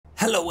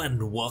Hello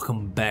and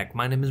welcome back.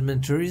 My name is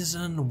Menturius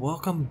and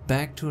welcome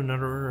back to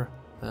another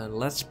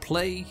Let's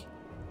Play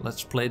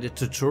the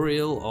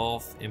tutorial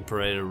of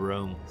Imperator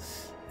Rome.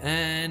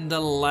 And the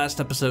last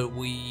episode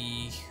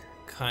we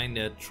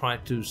kinda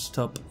tried to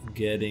stop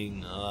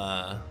getting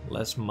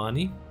less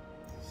money,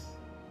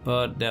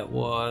 but that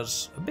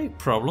was a big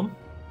problem.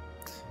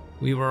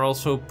 We were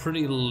also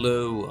pretty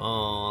low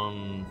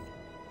on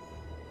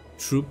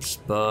troops,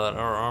 but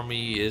our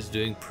army is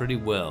doing pretty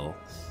well.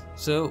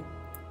 So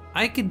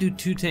I could do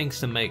two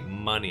things to make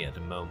money at the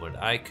moment.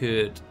 I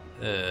could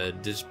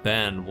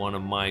disband one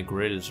of my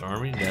greatest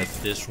army, that's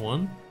this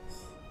one.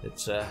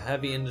 It's a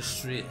heavy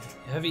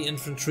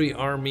infantry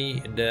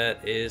army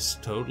that is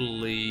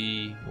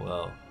totally,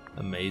 well,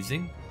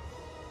 amazing.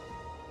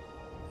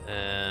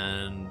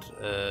 And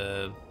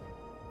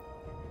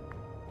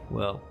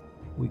well,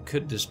 we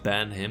could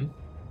disband him,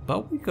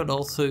 but we could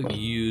also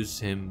use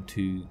him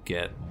to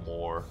get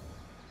more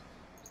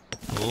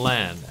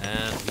land,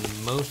 and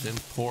the most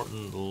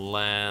important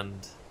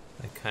land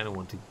I kind of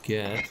want to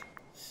get,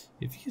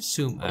 if you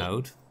zoom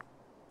out,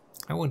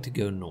 I want to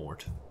go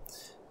north.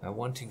 I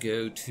want to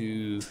go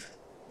to,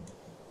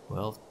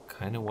 well,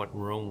 kind of what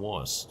Rome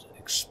was,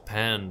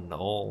 expand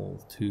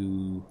all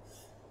to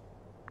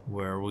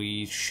where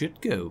we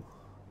should go.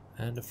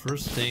 And the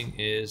first thing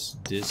is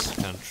this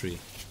country.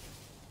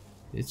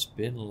 It's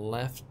been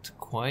left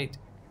quite,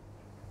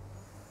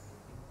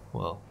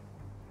 well,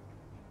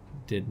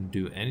 didn't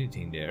do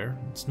anything there.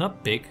 It's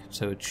not big,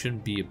 so it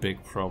shouldn't be a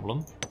big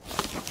problem.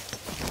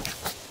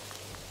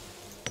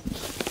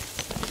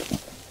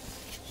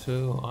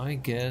 So I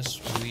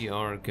guess we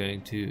are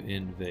going to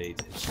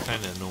invade. It's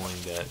kind of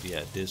annoying that,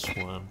 yeah, this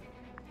one.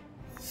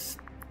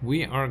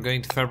 We are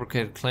going to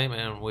fabricate a claim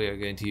and we are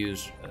going to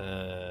use,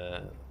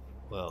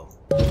 well,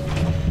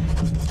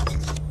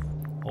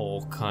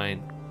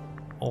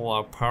 all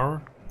our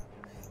power.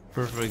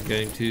 First we're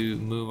going to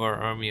move our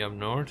army up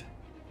north.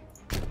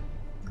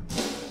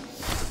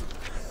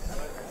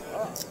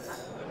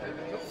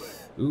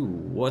 Ooh,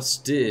 what's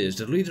this?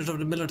 The leaders of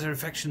the military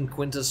faction,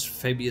 Quintus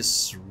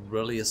Fabius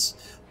Relius,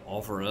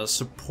 offer us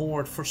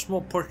support for a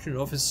small portion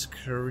of his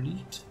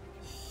credit.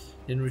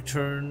 In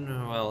return,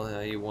 well,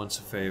 he wants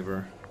a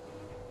favor.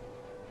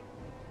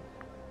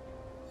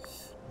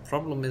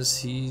 Problem is,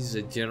 he's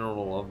a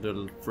general of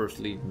the first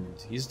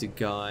lieutenant. He's the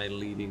guy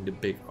leading the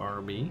big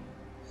army.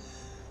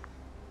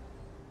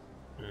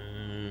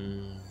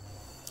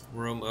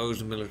 Rome owes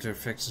the military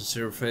faction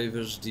 0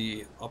 favors.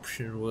 The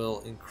option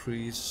will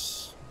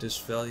increase this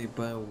value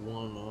by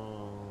 1.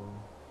 Oh.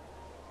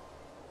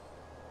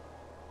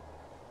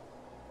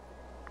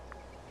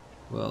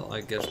 Well, I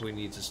guess we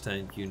need to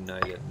stand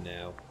united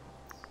now.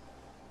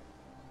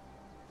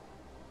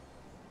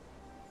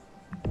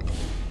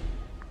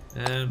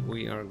 And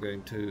we are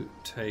going to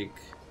take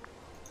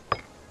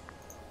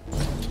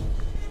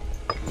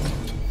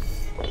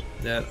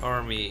that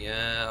army,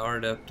 or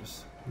that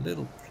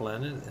little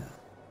planet.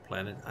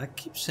 I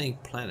keep saying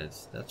planet,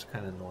 that's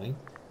kind of annoying.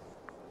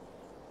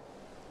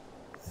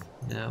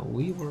 Now,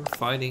 we were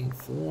fighting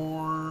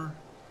for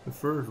the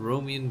first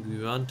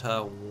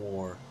Roman-Guanta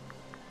war.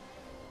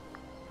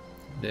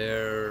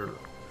 They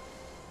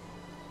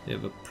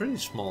have a pretty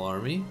small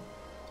army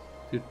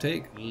to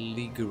take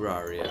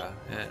Liguraria,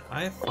 and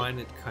I find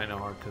it kind of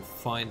hard to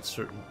find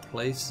certain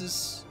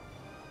places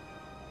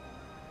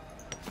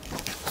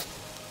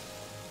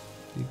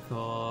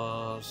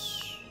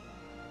because,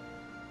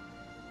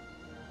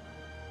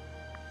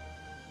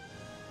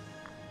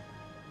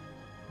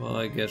 well,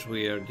 I guess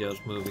we are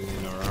just moving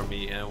in our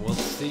army and we'll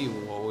see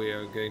what we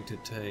are going to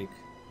take.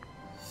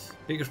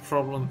 Biggest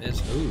problem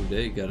is, oh,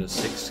 they got a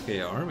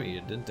 6k army.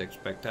 You didn't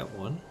expect that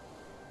one.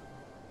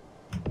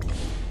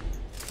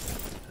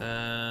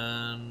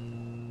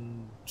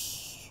 And,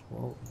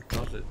 well,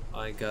 because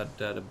I got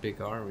that a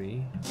big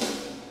army.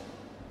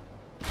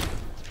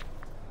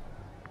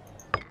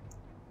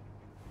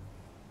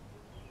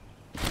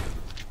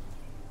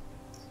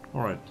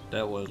 Alright,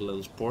 that was a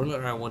little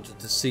spoiler. I wanted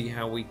to see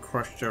how we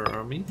crushed their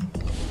army.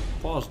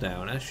 Pause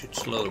down. I should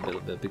slow it a little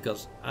bit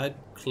because I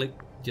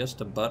clicked just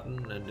a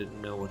button and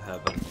didn't know what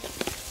happened.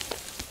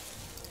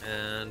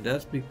 And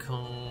that's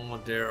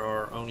because there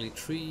are only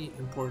 3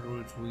 import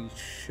routes. We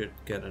should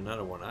get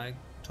another one. I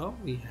thought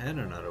we had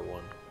another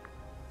one.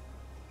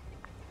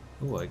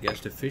 Oh, I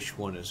guess the fish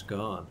one is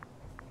gone.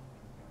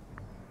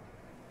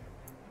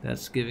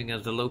 That's giving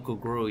us the local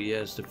grow.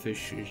 Yes, the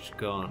fish is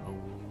gone.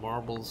 Oh,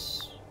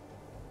 marbles.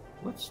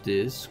 What's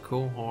this?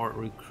 Cohort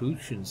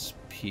recruitment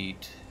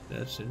speed.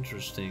 That's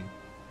interesting.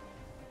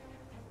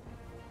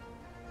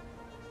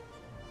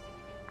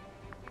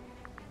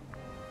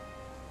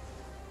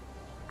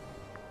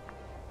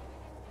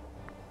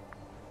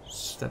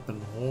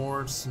 Steppen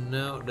hordes.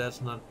 No,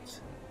 that's not.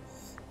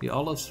 The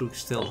olives we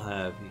still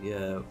have,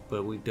 yeah,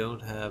 but we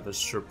don't have a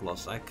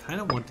surplus. I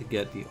kind of want to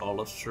get the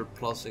olive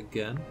surplus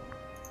again.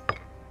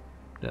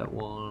 That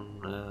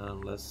one,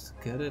 let's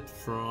get it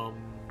from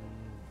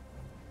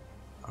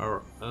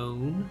our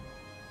own,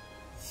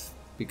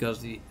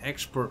 because the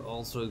export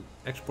also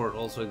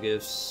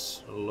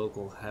gives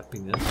local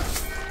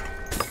happiness.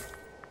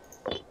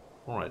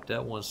 Alright,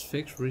 that one's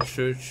fixed.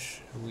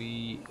 Research,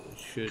 we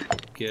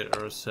should get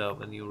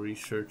ourselves a new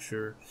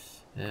researcher.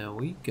 And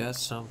we got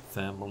some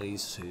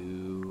families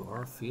who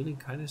are feeling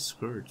kind of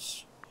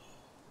scourged.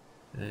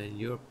 And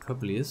you're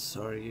Publius,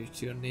 are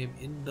your name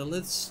in the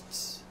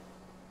list?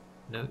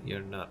 No, you're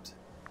not.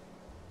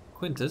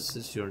 Quintus,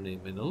 is your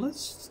name in the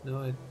list? No,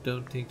 I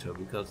don't think so,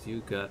 because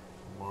you got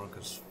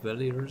Marcus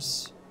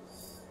Velliers.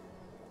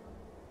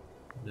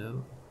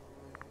 No.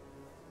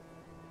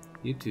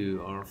 You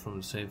two are from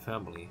the same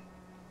family.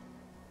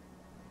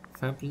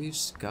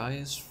 Fablius,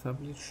 Gaius,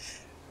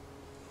 Fablius.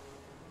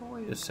 Oh,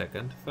 wait a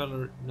second.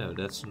 Feller, no,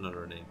 that's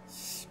another name.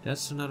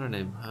 That's another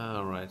name.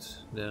 Alright,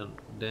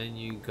 then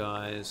you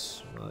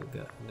guys,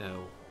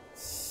 no.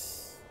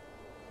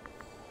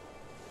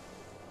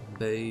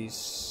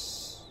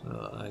 Base,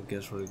 I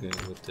guess we're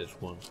going with this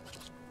one.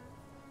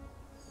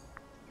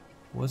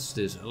 What's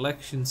this?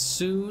 Election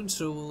soon,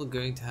 so we're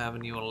going to have a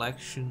new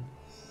election.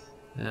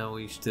 And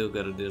we still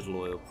got a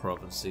disloyal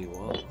province.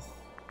 Well,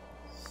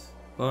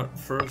 but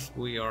first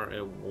we are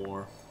at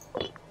war.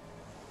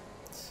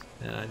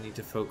 And I need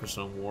to focus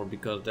on war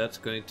because that's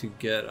going to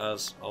get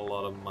us a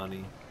lot of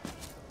money.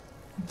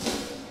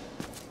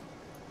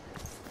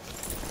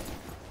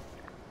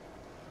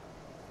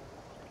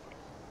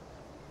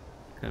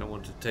 Kinda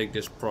want to take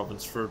this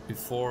province first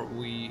before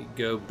we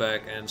go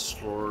back and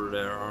slaughter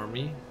their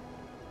army.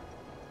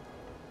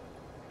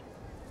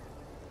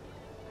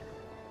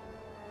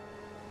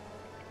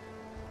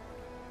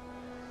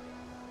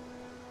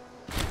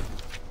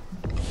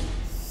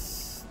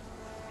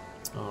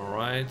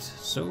 Alright,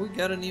 so we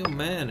got a new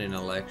man in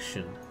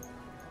election.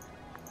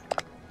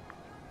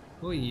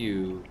 Who are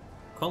you?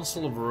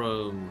 Consul of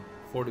Rome,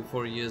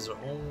 44 years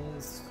old.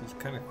 He's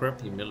kind of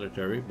crappy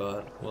military,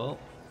 but well,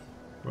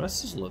 the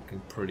rest is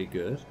looking pretty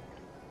good.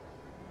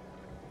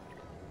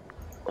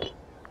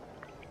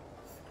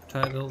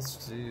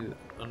 Titles to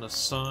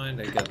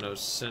unassigned, I got no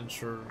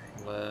censor.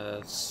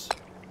 Let's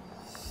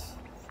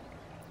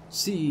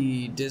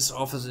see, this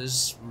office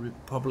is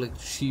Republic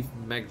Chief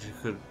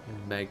Magistrate,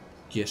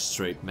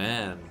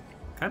 man,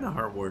 kind of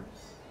hard word.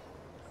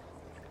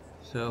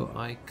 So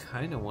I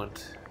kind of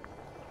want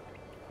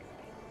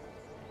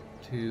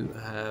to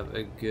have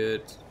a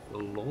good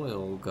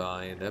loyal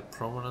guy, that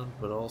prominent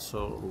but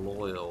also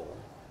loyal.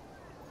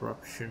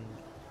 Corruption.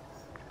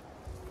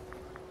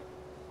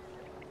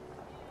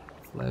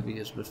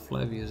 Flavius, but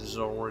Flavius is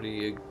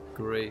already a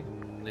great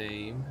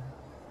name.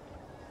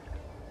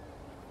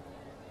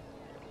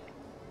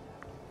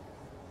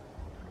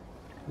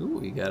 Ooh,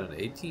 we got an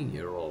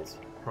 18-year-old.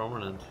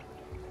 Prominent.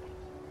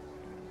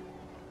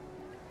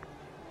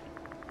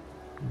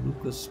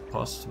 Lucas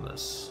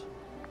Posthumus.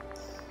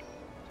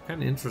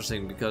 Kind of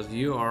interesting because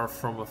you are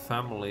from a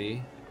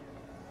family.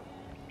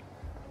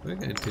 We're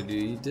going to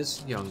do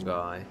this young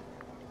guy.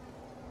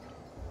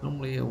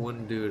 Normally I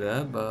wouldn't do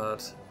that,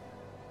 but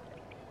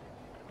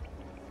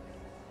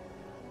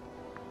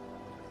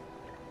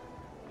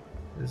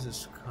this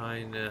is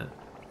kind of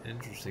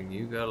interesting.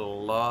 You got a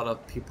lot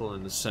of people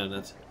in the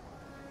Senate.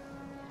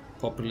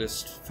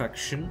 Populist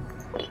faction.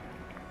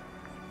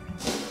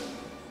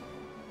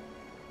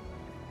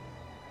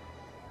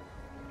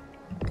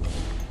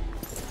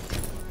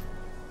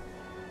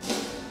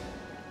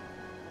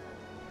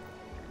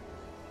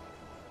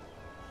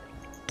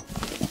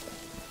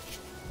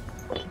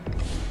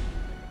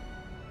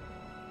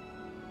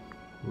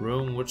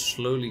 Rome would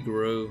slowly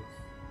grow.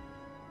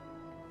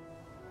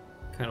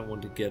 Kind of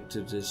want to get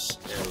to this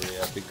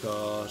area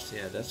because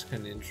yeah, that's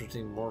kind of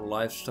interesting. More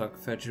livestock,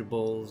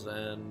 vegetables,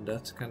 and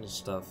that kind of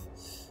stuff.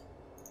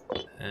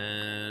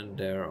 And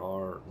there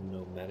are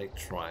nomadic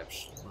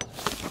tribes.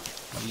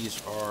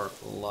 These are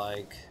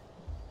like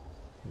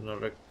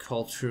another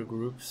culture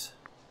groups.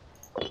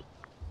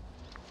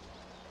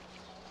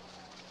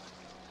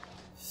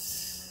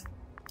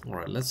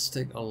 Alright, let's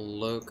take a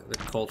look at the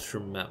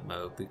culture map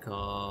mode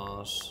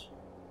because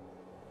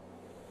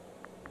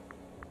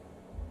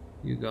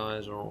you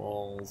guys are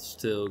all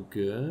still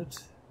good,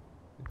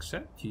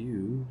 except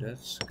you.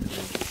 That's kind of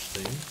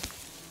interesting.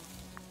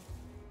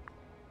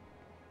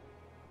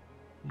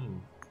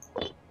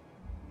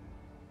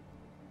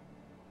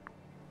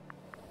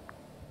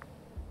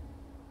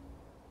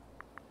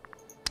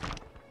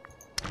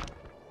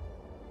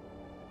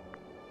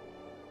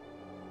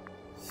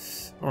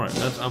 Alright,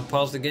 let's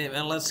unpause the game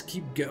and let's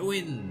keep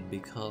going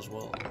because,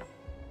 well,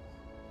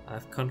 I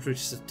have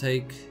countries to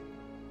take.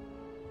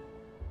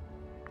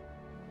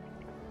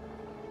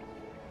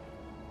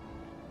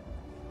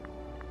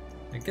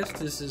 I guess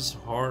this is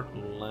hard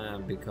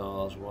land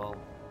because, well,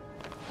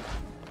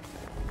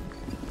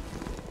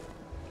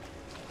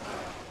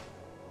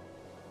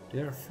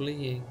 they're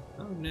fleeing.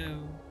 Oh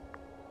no.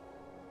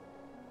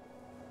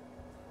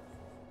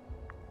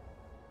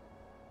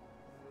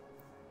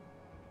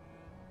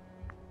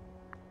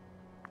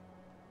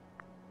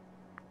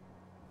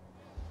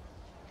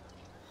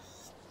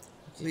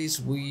 At least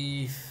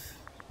we've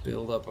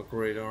built up a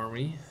great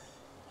army.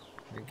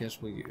 I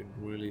guess we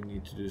really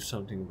need to do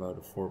something about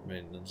the fort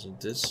maintenance, and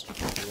this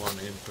one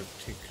in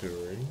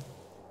particular.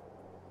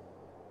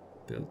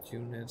 Build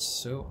units.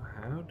 So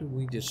how do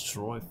we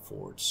destroy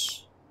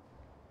forts?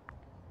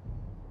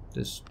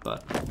 This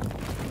button.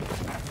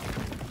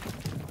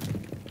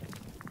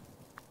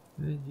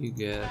 And you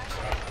get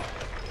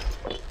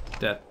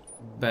that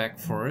back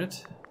for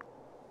it.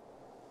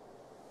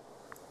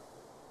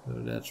 So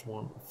that's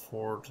one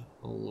fort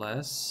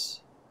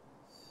less.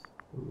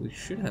 We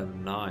should have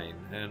 9,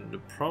 and the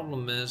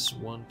problem is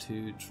 1,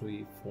 2,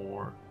 3,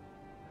 4,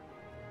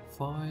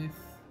 5,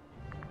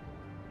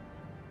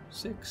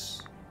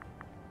 6.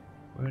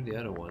 Where are the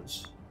other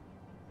ones?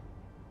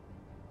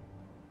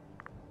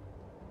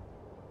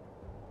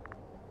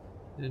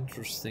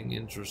 Interesting,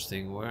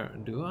 interesting. Where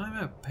do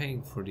I am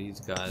paying for these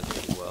guys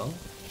as well?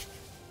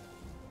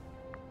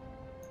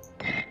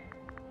 I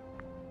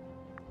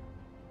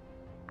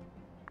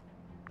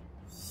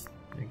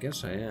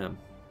guess I am.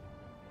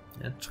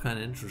 That's kind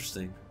of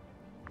interesting.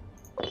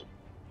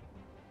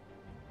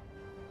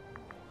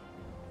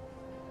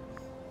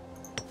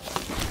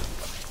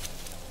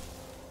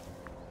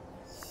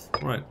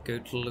 Right, go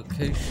to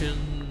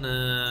location,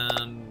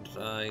 and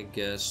I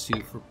guess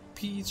sue for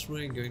peace.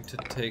 We're going to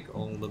take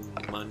all the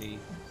money,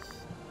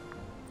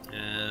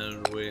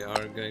 and we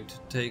are going to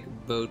take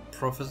both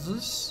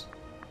prophecies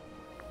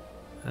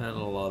and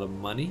a lot of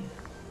money.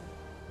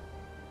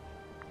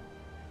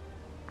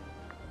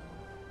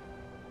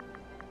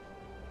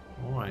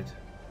 Alright.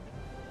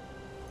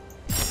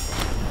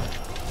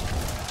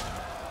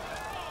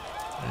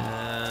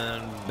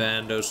 And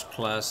ban those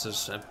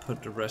classes and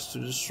put the rest to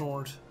the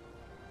sword.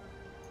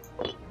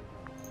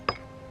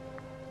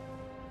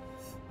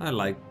 I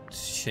like to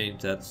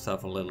change that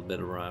stuff a little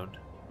bit around.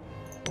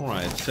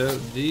 Alright, so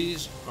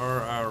these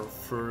are our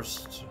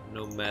first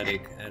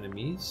nomadic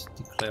enemies.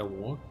 Declare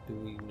war. Do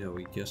we know?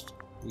 We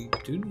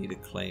do need a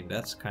claim.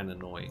 That's kind of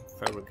annoying.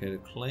 Fabricate a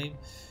claim.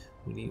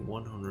 We need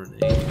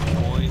 180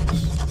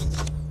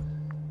 points.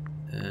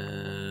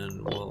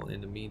 And well,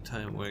 in the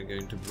meantime, we're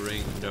going to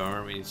bring the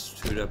armies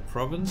to that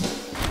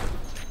province.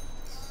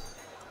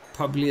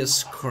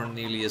 Publius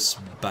Cornelius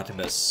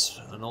Batibus,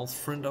 an old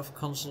friend of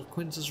Consul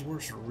Quintus,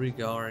 was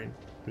regaling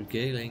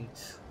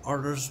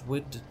others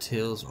with the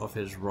tales of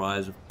his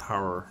rise of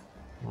power.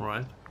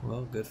 Alright,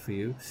 well, good for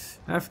you.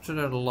 After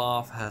the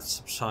laugh had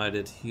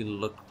subsided, he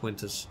looked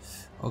Quintus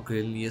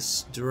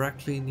Aurelius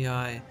directly in the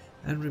eye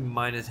and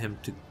reminded him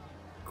to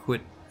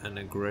quit an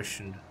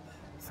aggression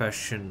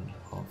fashion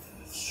of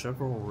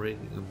several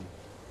rating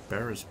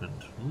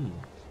embarrassment.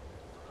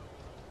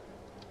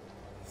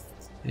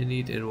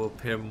 Indeed, it will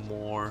appear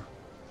more.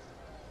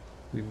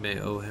 We may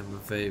owe him a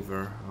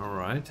favor.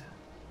 Alright.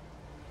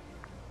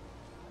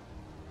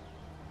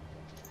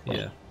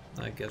 Yeah,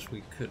 I guess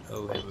we could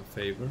owe him a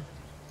favor.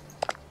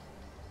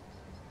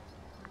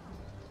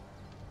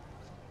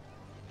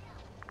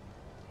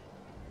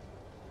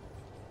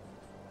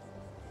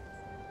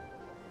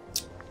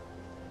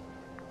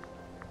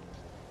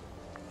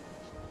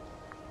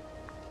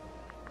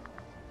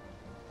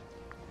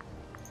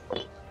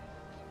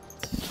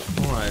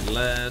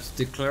 Let's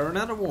declare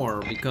another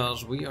war,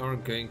 because we are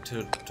going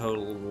to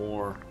total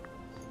war.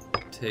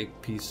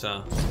 Take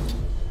Pisa.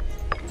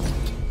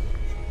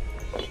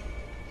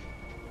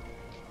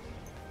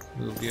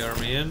 Move the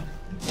army in.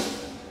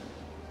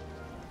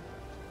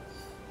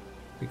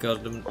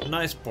 Because the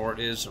nice part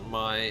is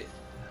my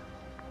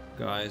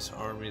guys'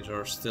 armies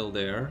are still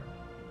there.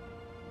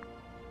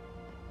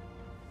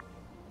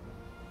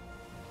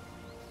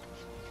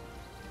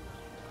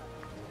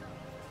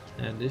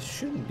 And this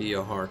shouldn't be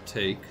a hard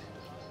take.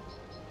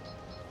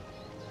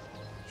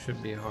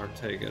 Shouldn't be a hard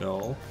take at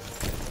all.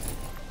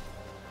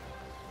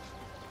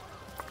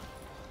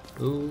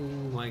 Oh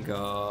my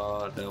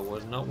god, that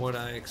was not what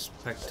I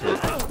expected.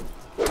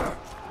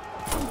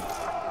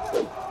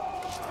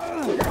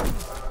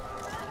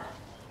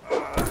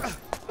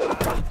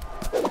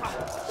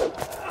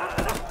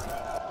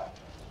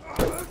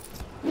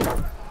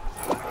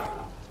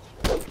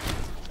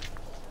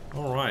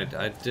 Alright,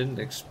 I didn't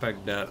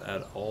expect that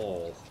at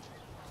all.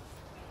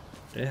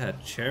 They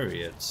had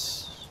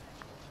chariots.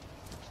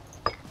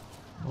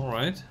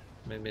 Alright,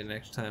 maybe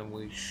next time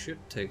we should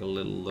take a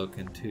little look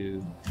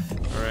into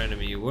our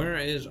enemy. Where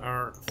is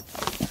our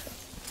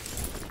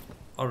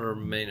other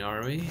main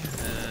army?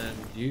 And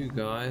you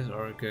guys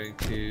are going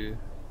to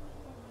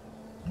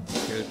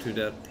go to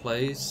that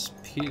place,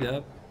 speed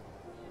up.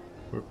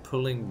 We're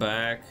pulling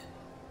back.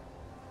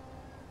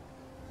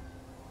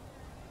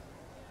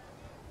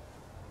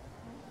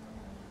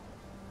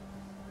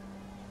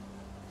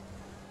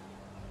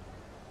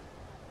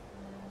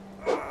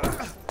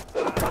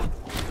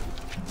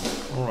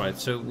 Alright,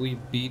 so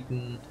we've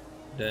beaten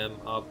them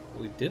up.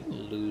 We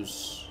didn't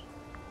lose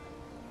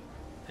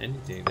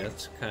anything.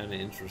 That's kind of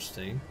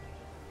interesting.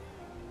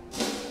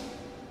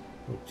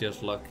 We're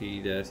just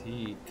lucky that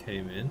he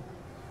came in.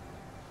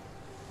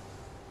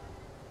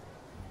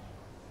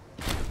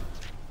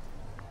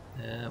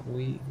 And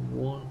we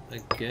won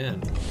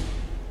again.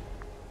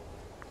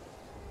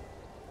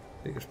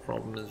 Biggest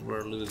problem is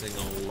we're losing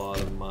a lot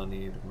of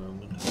money at the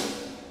moment.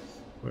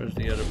 Where's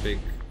the other big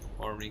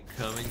army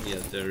coming? Yeah,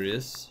 there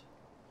is.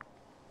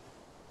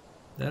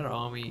 That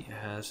army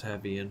has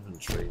heavy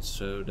infantry,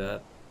 so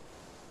that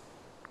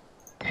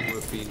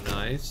would be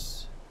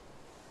nice.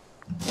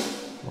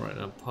 Alright,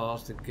 now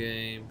pause the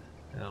game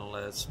and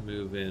let's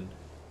move in.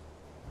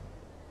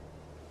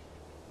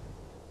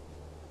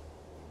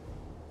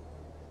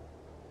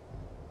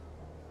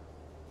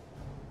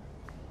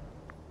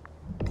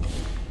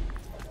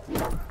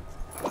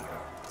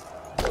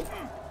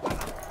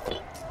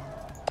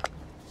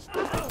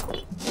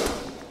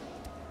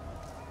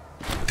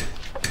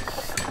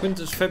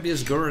 Quintus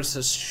Fabius Gurus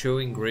is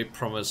showing great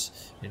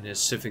promise in his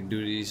civic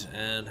duties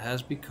and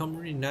has become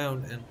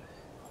renowned and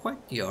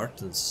quite the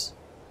artist.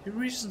 He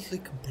recently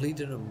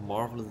completed a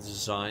marvelous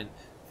design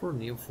for a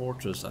new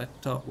fortress. I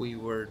thought we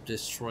were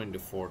destroying the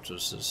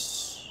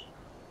fortresses.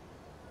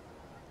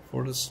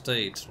 For the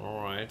state,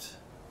 alright.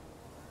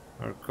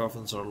 Our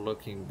coffins are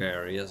looking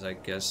bare, yes, I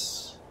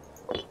guess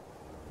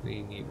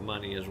we need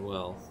money as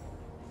well.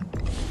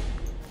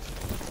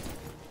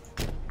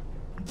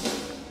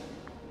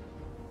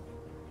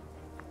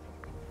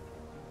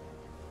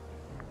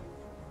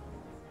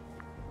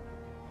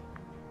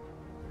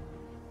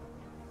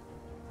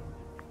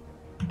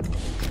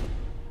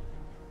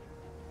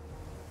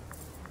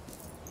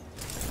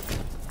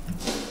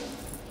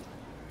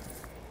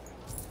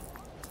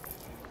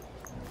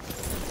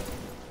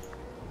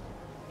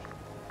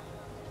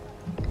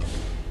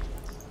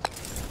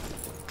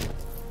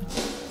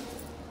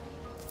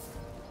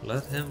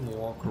 Let him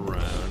walk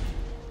around,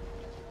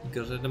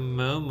 because at the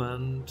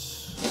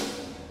moment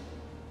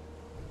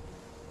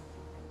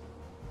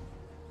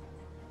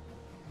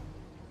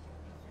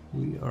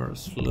we are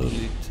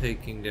slowly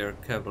taking their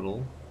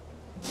capital.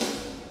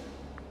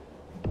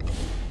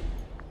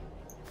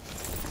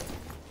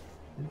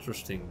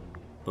 Interesting,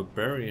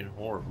 barbarian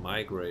horde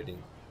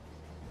migrating.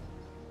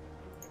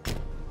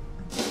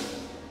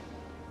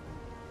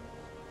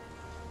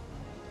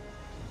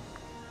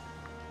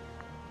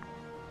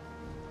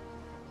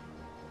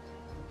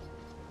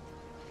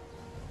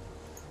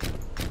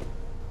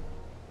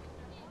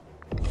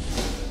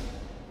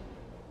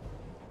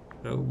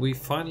 So we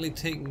finally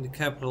taken the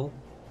capital,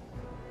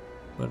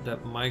 but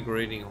that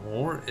migrating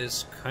horde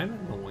is kind of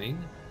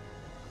annoying.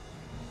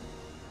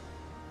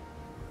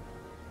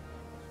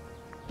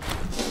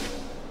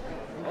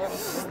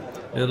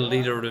 The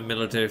leader of the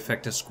military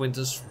factus,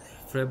 Quintus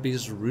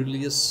Fabius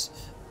Rullius,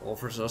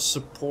 offers us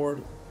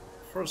support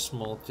for a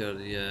small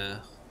job. Yeah,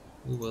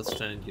 we will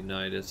stand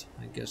united.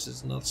 I guess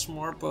it's not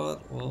smart, but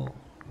well.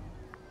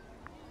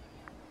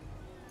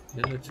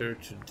 Military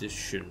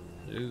tradition.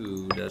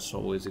 Ooh, that's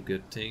always a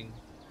good thing.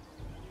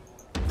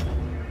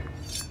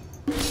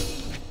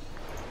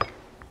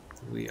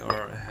 We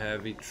are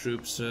heavy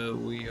troops, so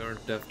we are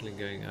definitely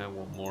going. I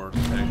want more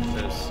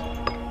taxes.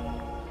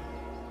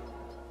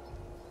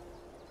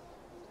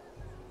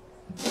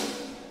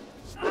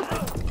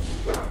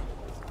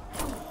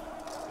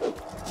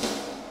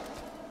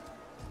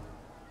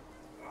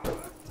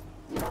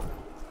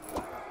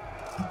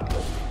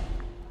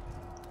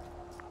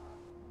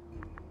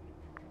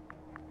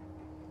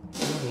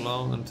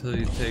 Long until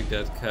you take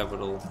that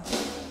capital.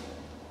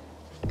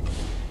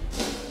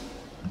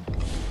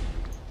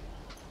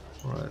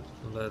 Alright,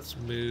 let's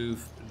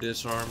move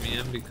this army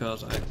in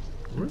because I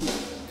really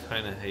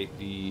kind of hate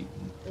the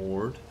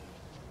horde.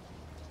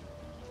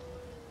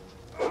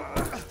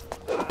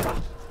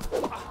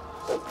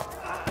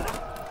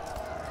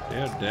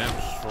 They're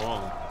damn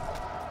strong.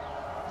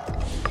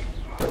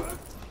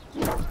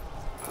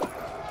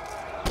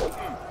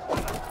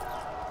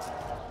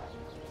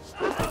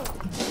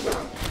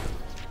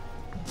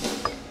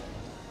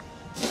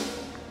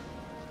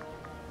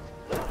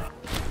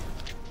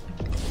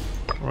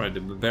 Alright,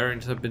 the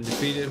barbarians have been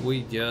defeated.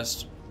 We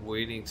just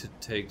waiting to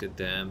take the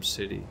damn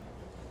city.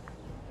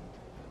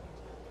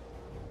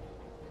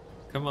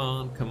 Come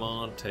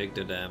on, take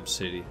the damn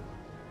city.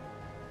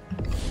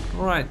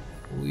 Alright,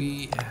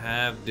 we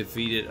have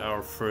defeated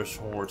our first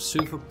horde.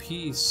 Sue for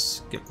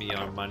peace. Get me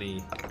our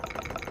money.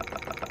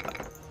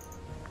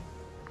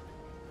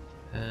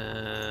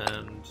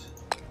 And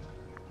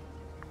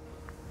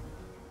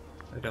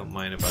I don't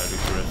mind about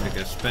aggressive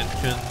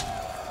expansion.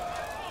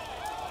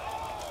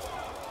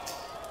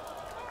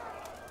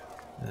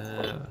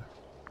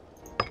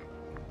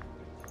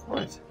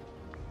 Right.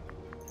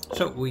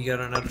 So we got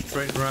another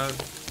trade route.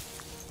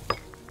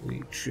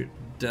 We should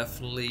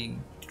definitely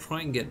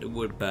try and get the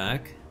wood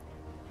back.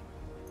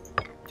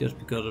 Just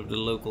because of the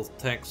local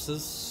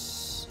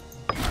taxes.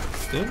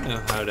 Don't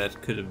know how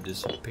that could have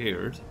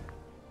disappeared.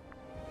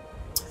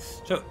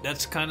 So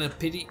that's kind of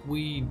pity.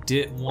 We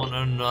did want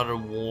another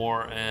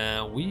war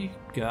and we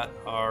got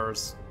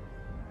ours.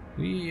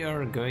 We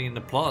are going in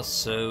the plus,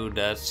 so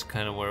that's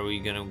kind of where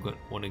we're gonna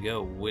want to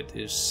go. With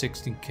his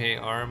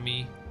 16k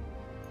army,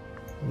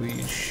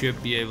 we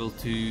should be able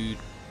to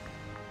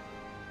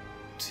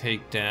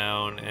take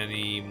down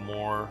any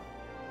more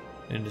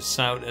in the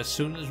south as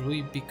soon as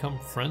we become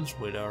friends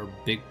with our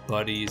big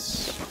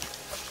buddies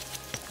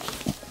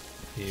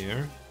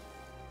here.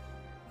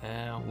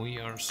 And we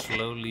are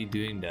slowly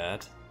doing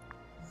that.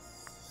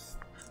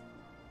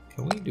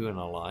 Can we do an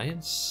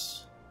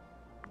alliance?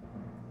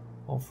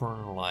 Offer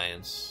an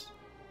alliance.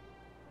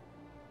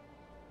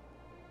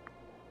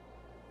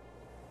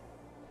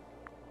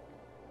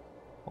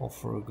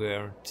 Offer a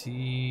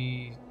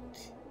guarantee.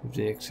 If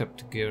they accept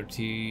the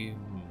guarantee.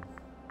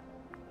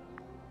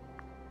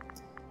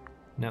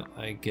 No,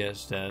 I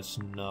guess that's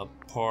not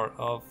part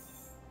of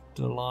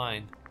the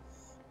line.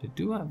 They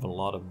do have a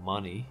lot of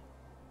money.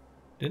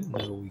 Didn't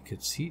know we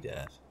could see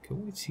that.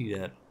 Can we see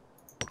that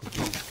with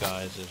these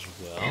guys as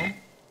well?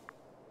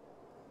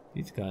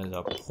 These guys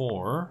are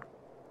poor.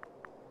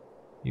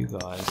 You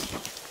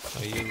guys,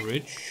 are you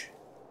rich?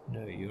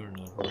 No, you're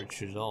not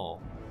rich at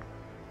all.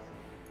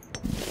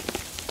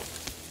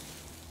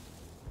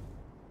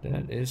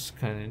 That is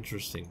kind of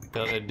interesting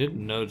because I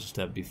didn't notice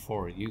that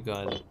before. You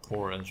guys are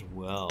poor as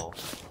well.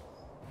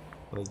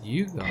 But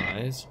you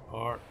guys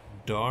are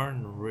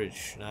darn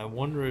rich. And I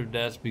wonder if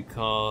that's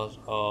because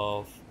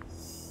of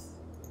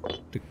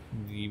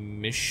the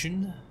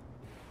mission.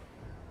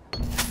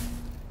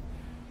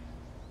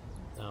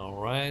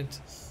 Alright.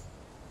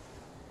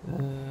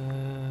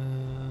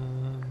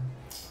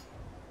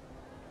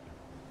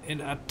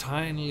 In a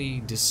tinily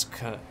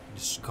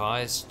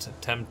disguised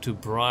attempt to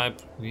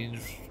bribe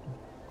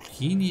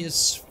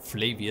Genius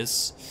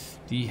Flavius,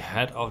 the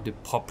head of the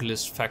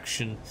populist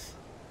faction,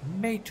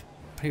 made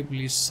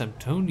Publius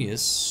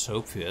Sempronius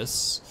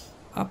Sophius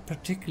a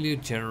particularly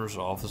generous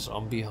office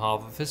on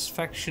behalf of his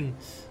faction.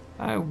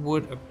 It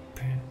would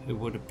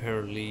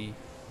apparently...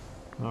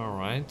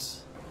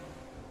 Alright.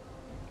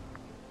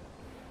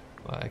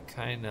 I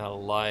kinda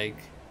like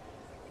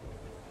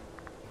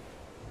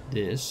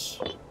this.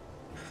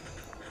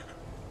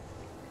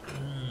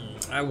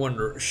 I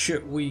wonder,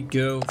 should we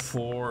go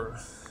for...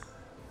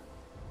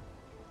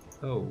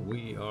 Oh,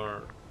 we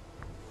are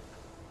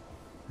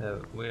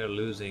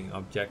losing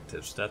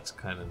objectives. That's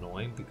kind of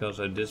annoying because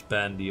I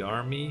disbanded the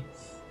army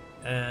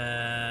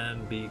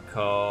and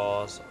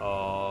because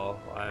of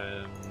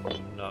I'm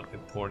not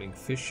importing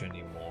fish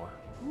anymore.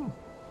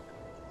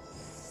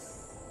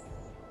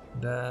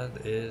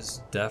 That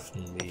is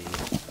definitely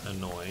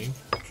annoying.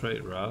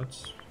 Trade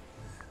routes.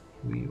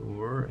 We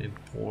were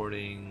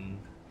importing.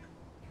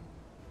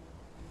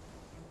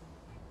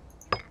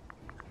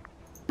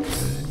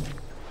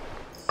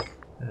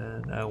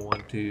 And I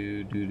want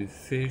to do the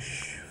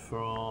fish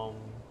from...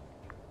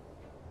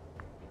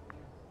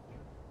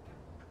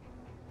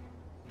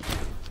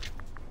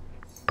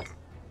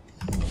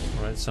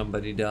 Alright,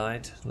 somebody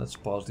died. Let's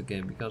pause the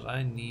game because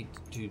I need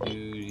to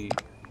do the...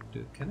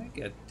 Can I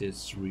get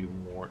this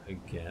reward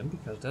again?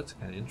 Because that's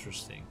kind of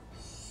interesting.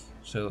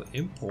 So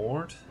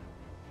import.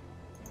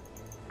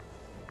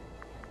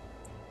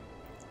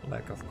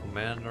 Lack of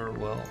commander,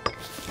 well...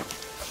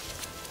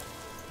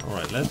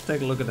 Alright, let's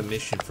take a look at the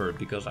mission first,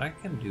 because I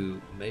can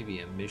do maybe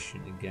a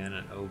mission again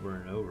and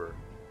over.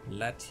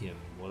 Latium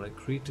will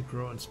increase the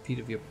growth and speed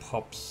of your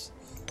pops.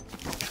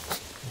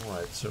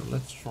 Alright, so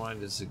let's try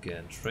this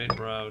again. Trade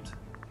route.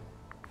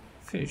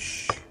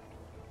 Fish.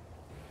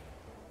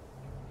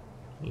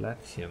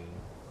 Latium.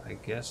 I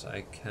guess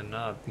I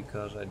cannot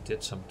because I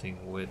did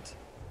something with...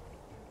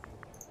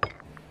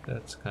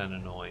 That's kind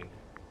of annoying.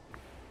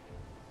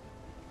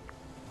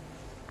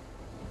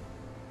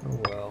 Oh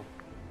well.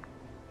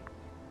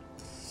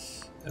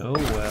 Oh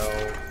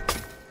well.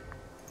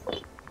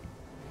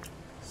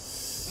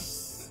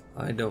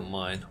 I don't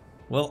mind.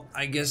 Well,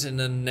 I guess in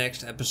the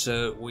next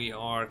episode we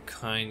are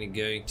kind of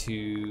going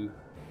to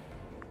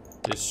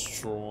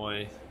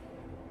destroy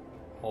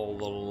all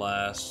the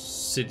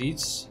last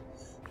cities.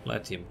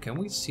 Latium, can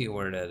we see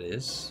where that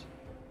is?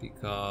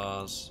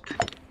 Because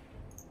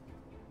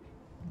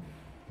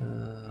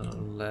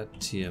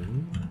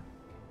Latium,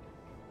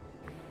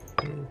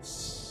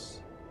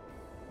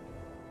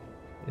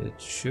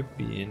 it should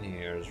be in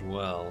here as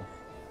well.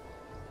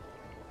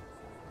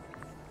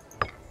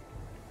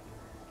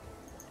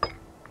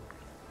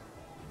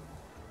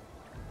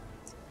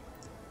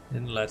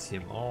 In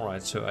Latium,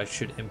 alright, so I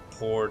should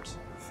import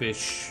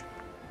fish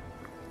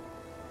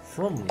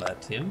from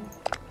Latium.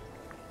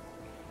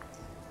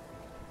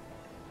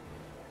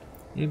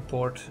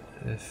 Import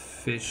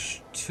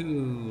fish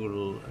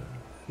to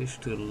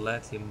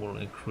Latium will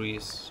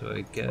increase, so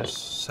I guess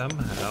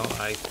somehow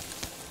I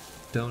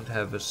don't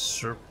have a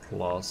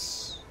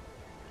surplus.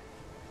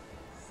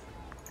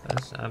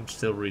 I'm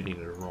still reading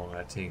it wrong,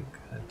 I think.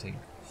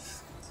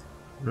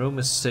 Rome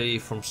is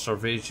safe from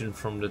starvation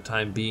from the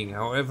time being.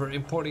 However,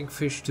 importing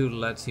fish to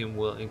Latium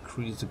will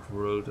increase the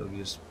growth of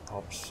your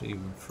pops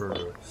even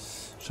further.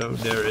 So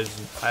there is...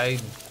 I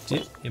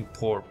did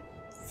import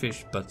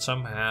fish, but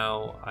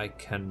somehow I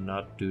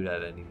cannot do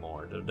that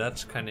anymore.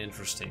 That's kind of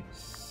interesting.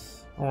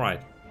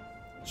 Alright.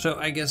 So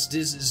I guess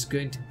this is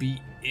going to be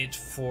it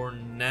for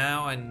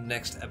now, and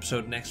next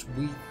episode next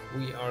week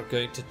we are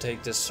going to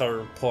take the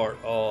southern part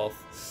of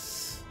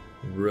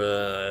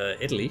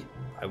Italy.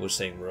 I was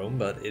saying Rome,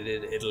 but it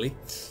is Italy,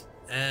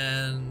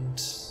 and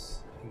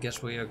I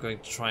guess we are going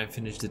to try and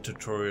finish the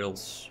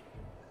tutorials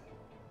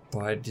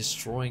by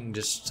destroying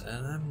this,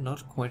 and I'm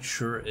not quite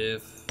sure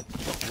if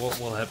what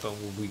will happen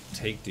when we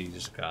take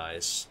these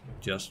guys,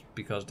 just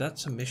because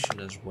that's a mission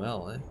as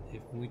well.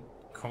 If we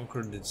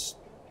conquer this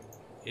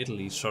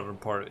Italy, southern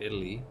part of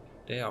Italy,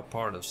 they are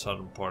part of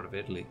southern part of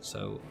Italy,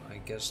 so I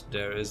guess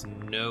there is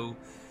no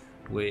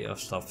way of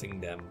stopping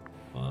them.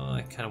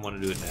 I kind of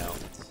want to do it now.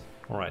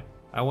 Alright,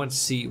 I want to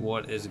see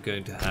what is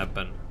going to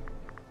happen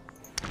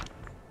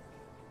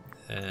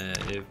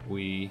if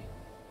we...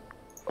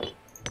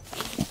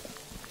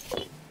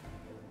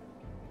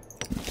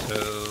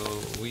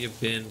 So we have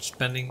been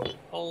spending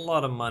a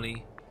lot of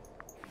money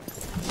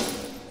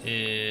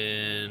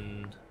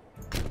in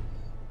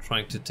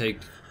trying to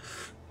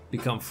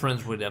become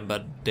friends with them,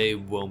 but they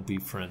won't be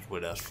friends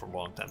with us for a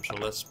long time. So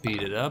let's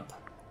speed it up.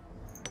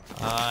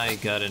 I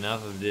got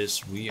enough of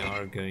this. We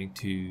are going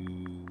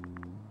to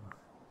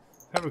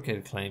fabricate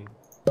a claim.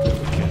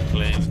 Fabricate a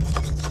claim.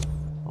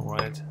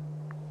 Alright.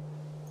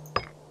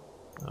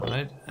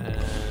 Alright,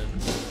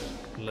 and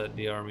let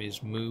the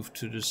armies move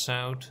to the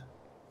south.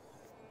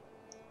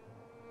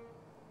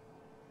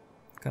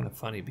 Kind of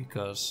funny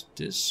because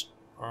this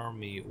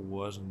army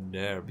wasn't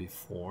there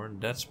before,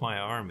 and that's my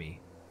army.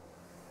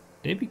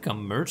 They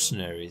become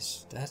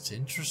mercenaries. That's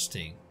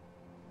interesting.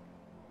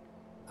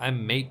 I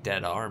made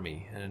that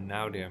army and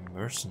now they're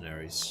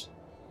mercenaries.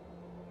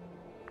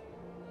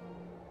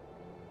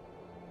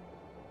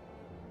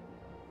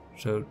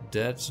 So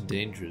that's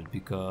dangerous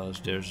because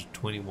there's a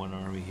 21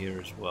 army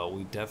here as well.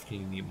 We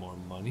definitely need more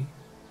money,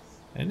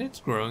 and it's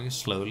growing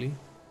slowly.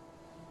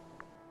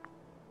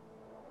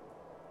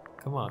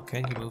 Come on,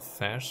 can you move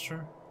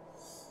faster?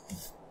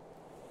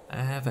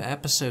 I have an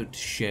episode to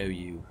show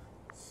you.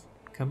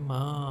 Come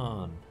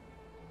on.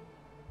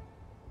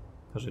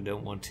 Because I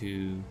don't want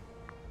to...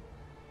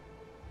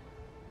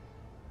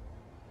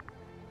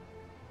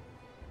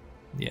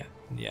 Yeah.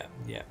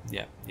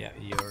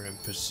 You're in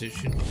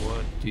position.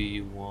 What do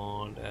you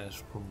want as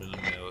for no,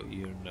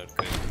 you're not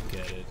going to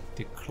get it.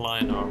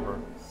 Decline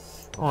armor.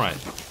 Alright,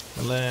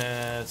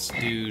 let's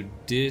do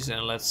this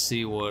and let's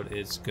see what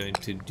it's going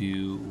to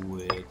do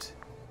with...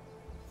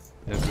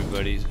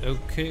 Everybody's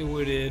okay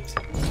with it.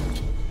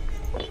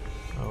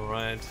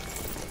 Alright.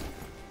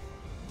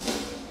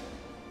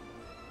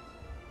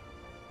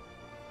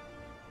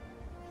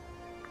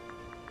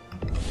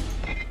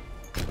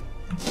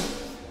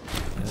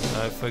 And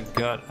I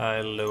forgot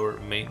I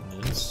lowered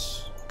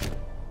maintenance.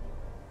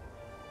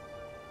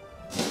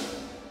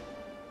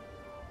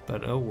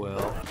 But oh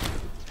well.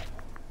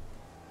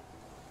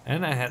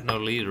 And I had no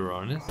leader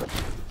on it.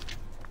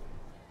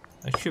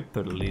 I should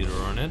put a leader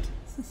on it.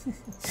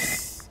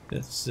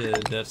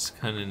 That's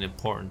kind of an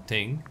important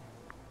thing.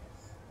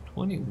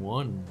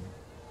 21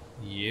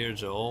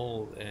 years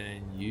old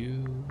and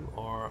you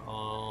are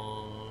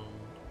on...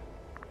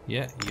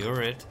 Yeah,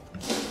 you're it.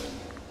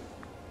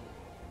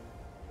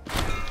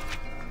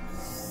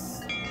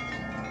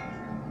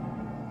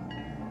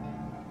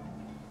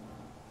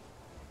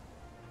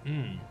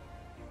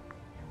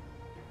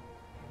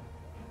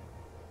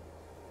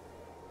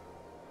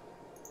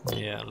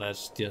 Yeah,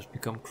 let's just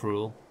become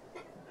cruel.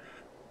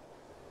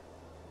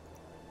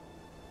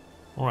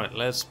 Alright,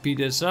 let's speed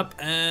this up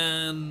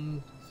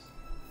and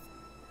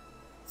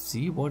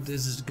see what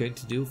this is going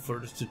to do for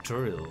the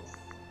tutorial.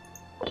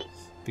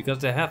 Because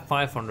they have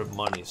 500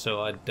 money,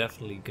 so I'm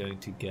definitely going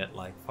to get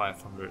like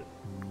 500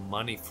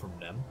 money from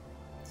them.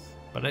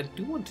 But I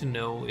do want to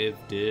know if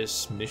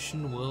this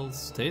mission will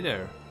stay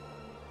there.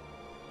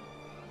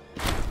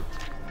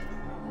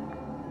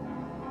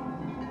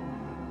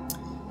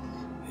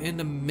 In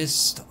the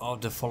midst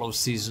of the follow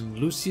season,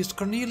 Lucius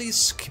Cornelius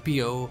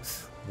Scipio,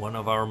 one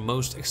of our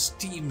most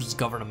esteemed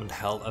government,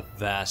 held a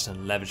vast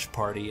and lavish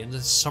party in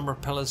the summer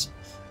palace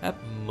at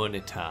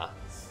Moneta.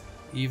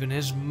 Even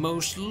his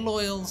most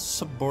loyal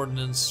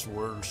subordinates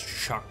were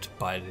shocked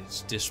by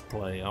this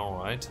display.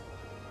 Alright.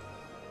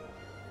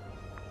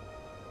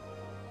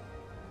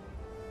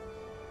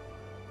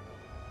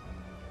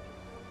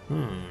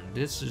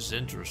 This is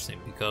interesting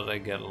because I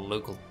get a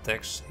local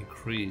tax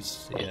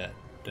increase. Yeah,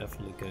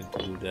 definitely going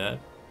to do that.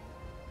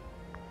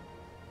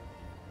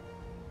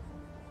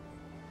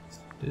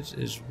 This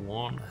is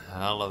one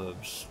hell of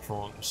a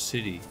strong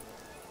city.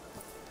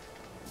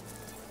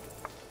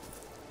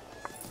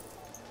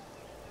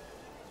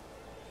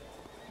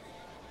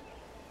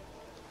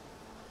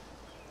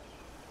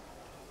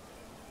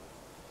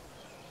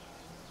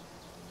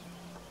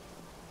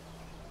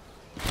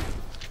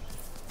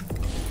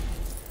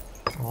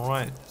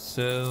 Alright,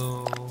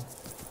 so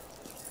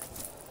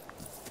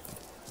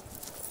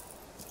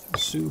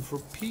sue for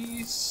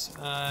peace.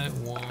 I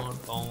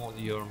want all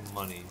your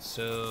money.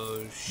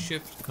 So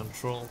shift,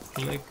 control,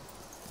 click.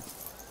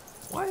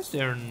 Why is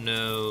there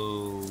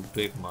no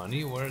big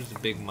money? Where is the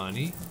big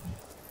money?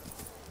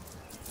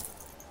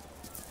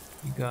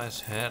 You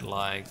guys had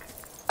like...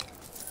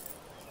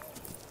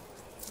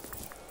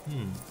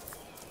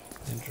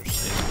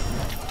 Interesting.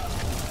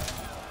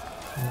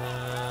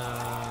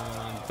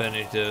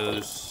 Banish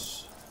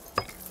those.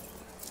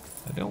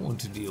 I don't want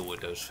to deal with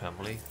those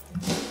family.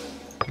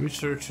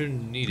 Researcher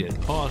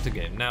needed. Pause the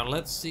game. Now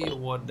let's see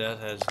what that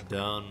has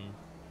done.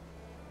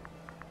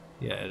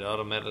 Yeah, it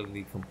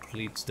automatically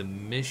completes the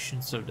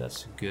mission, so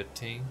that's a good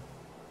thing.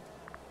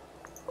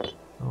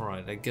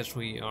 Alright, I guess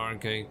we are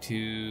going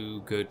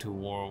to go to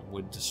war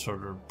with the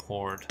southern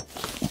port.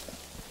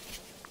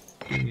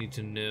 You need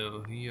to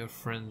know who your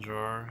friends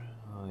are.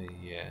 Oh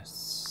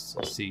yes,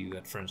 I see you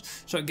got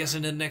friends. So I guess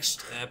in the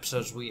next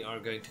episodes we are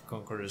going to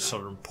conquer the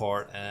southern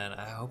part, and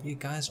I hope you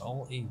guys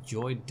all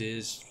enjoyed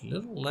this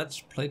little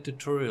let's play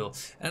tutorial.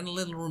 And a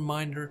little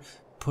reminder,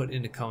 put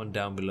in the comment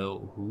down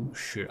below who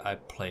should I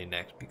play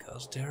next,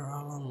 because there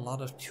are a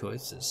lot of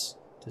choices.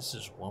 This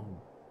is one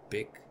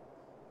big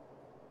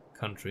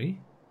country.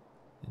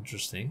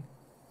 Interesting.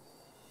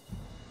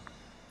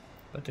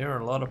 But there are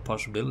a lot of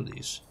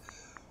possibilities.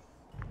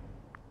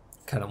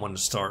 Kind of want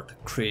to start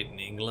creating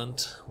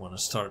England, want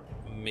to start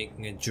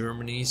making a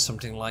Germany,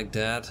 something like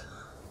that,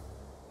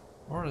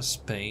 or a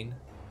Spain.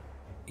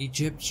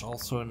 Egypt's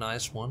also a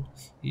nice one.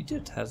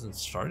 Egypt hasn't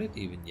started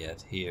even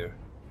yet here.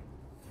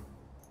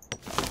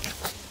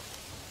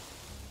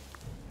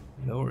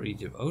 Lower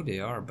Egypt, oh they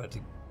are, but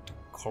the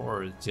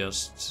color is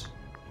just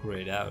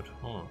grayed out.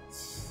 Huh.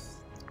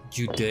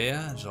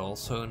 Judea is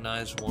also a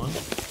nice one.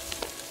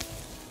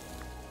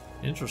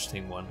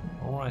 Interesting one.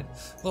 Alright.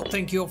 Well,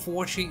 thank you all for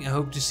watching. I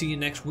hope to see you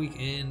next week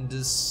in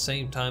the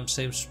same time,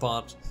 same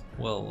spot.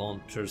 Well,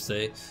 on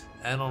Thursday.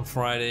 And on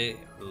Friday,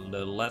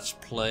 the let's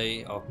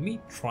play of me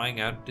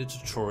trying out the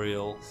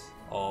tutorial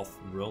of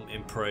Rome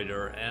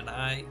Imperator. And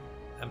I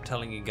am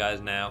telling you guys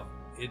now,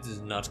 it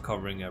is not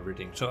covering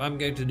everything. So I'm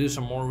going to do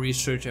some more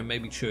research and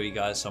maybe show you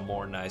guys some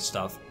more nice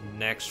stuff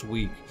next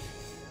week.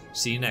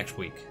 See you next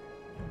week.